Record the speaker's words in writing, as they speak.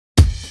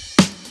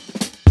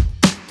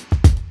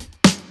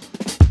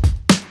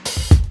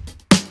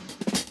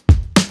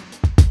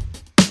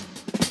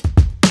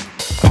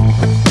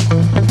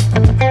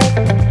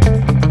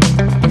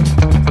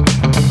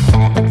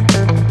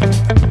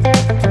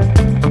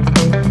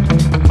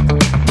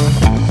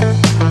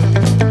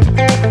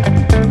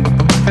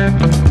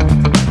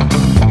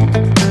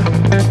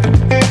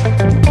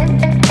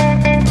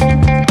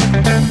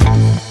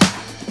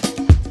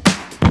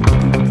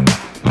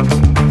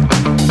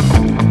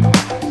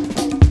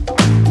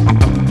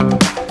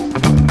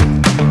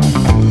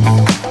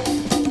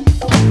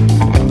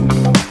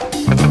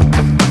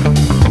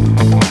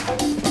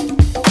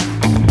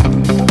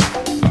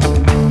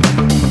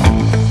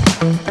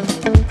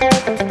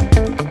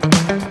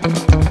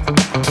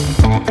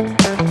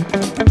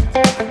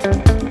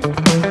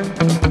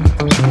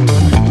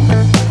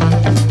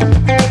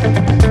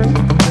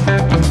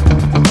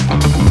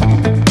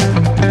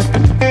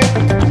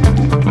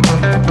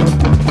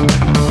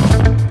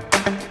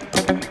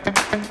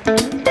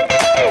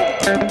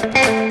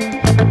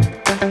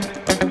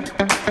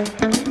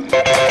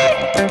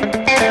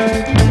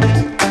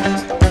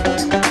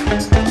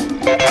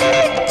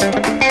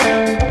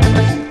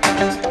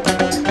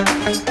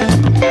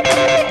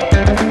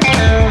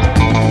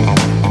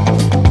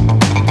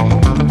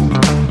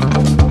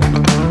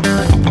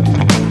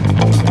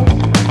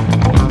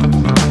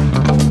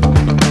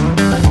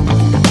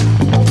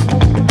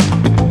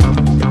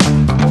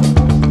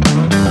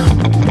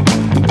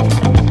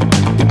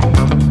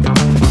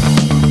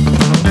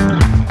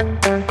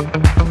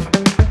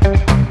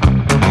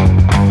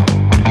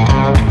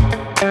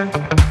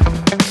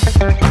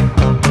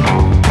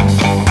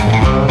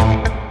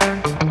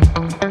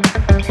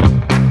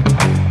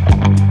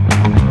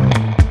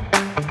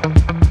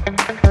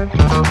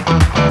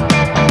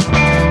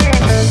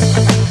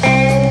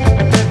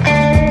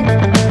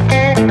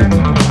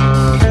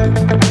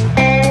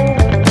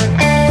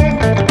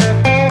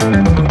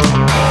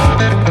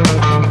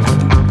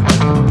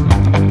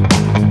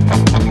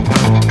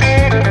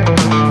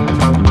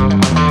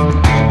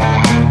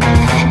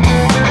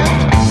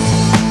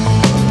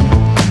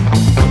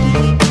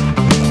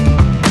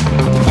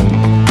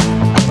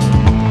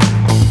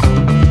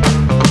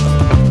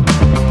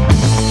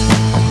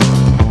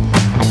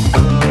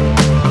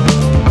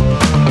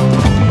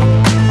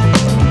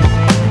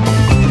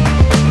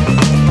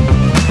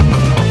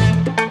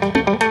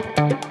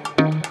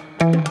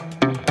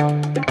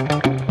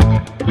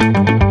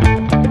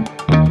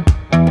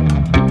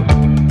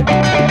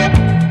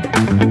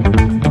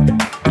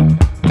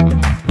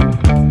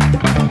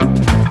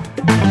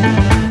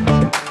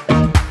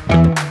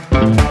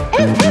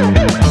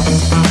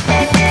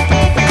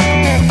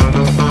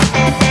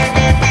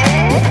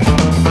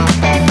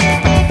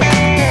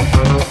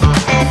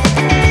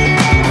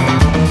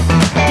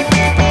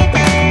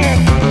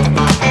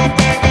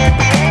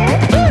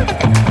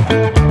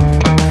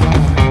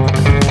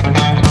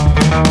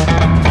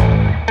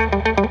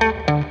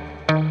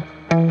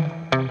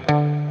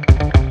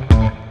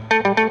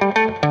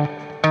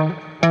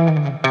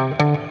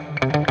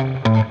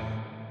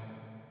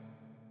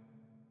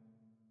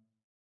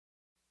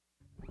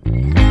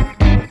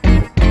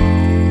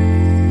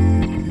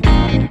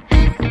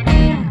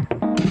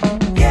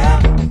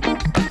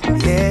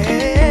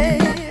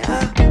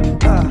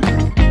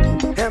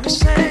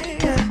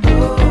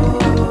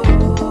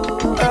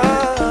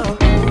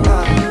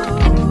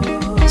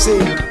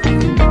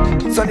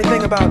Funny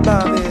thing about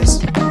love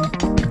is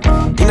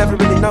you never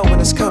really know when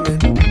it's coming,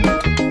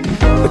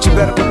 but you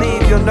better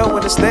believe you'll know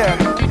when it's there.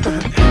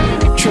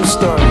 True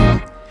story.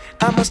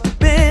 I must have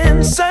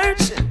been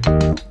searching,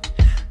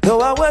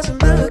 though I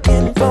wasn't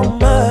looking for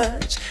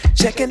much.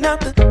 Checking out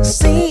the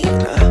scene,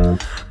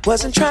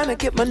 wasn't trying to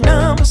get my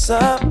numbers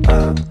up.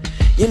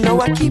 You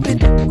know I keep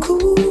it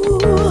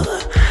cool,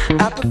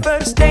 I prefer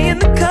to stay in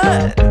the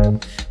cut.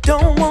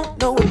 Don't want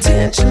no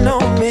attention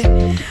on me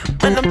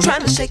when I'm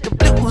trying to shake the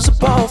blues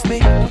up off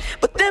me.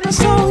 But then I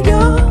saw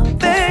your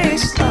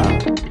face,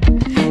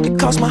 it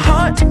caused my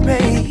heart to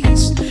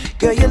race.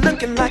 Girl, you're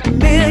looking like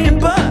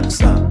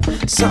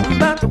 $1,000,000. Something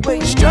about the way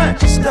you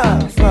strut your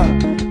stuff.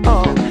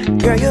 Oh,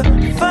 girl, you're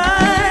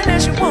fine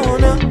as you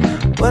wanna.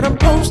 What I'm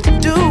supposed to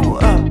do?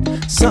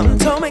 Something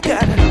told me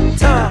got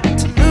time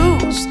to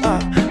lose.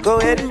 Go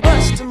ahead and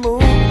bust a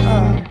move.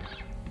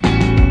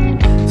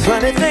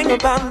 Funny thing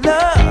about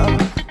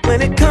love,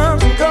 when it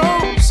comes and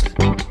goes,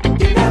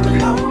 you never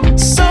know.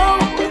 So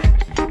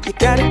you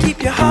gotta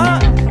keep your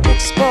heart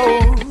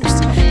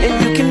exposed, and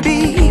you can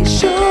be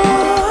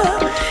sure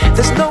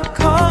there's no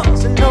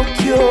cause and no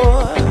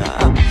cure.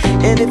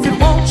 And if it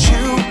wants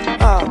you,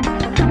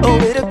 oh,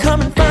 it'll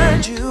come and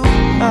find you.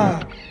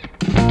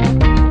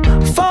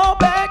 Fall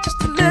back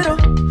just a little,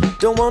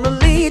 don't wanna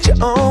lead you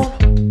on,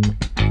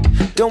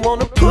 don't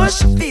wanna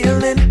push a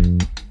feeling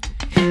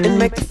and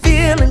make the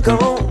feeling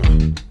gone.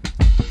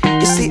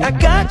 You see, I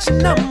got your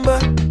number,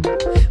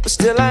 but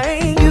still I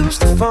ain't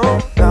used the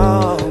phone,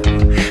 no.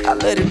 I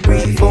let it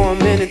breathe for a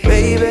minute,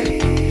 baby.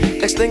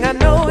 Next thing I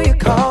know, you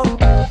call.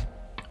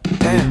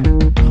 Damn.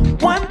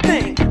 One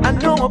thing I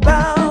know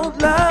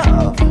about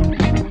love,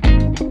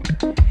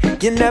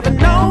 you never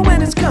know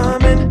when it's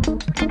coming,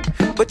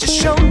 but you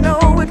sure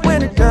know it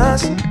when it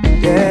does.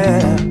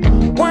 Yeah.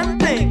 One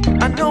thing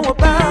I know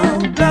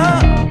about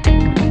love,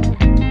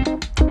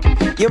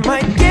 you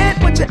might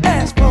get what you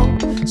ask for,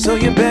 so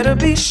you better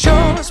be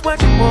sure it's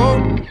what you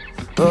want.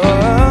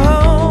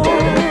 Oh,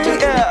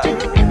 yeah.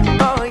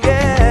 Oh,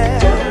 yeah.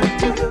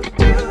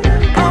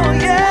 Oh,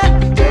 yeah.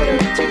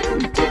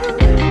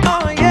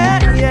 Oh, yeah,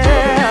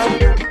 yeah.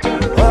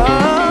 Oh,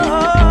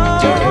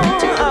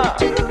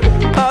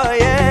 oh,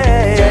 yeah,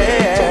 yeah.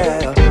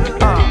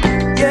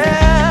 Yeah.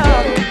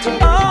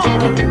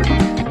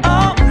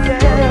 Oh,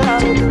 yeah.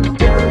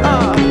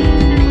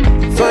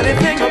 Funny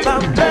thing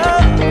about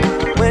love,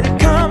 when it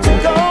comes and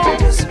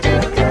goes,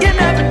 you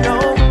never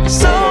know.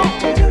 So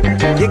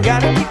you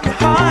gotta keep your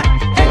heart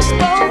exposed.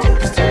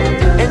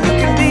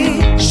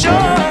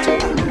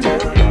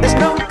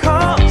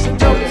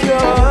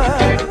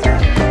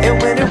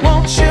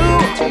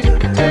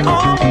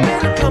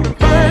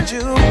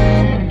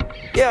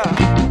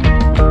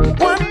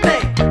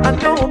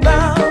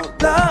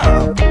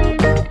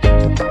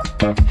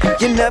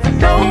 never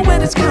know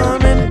when it's coming.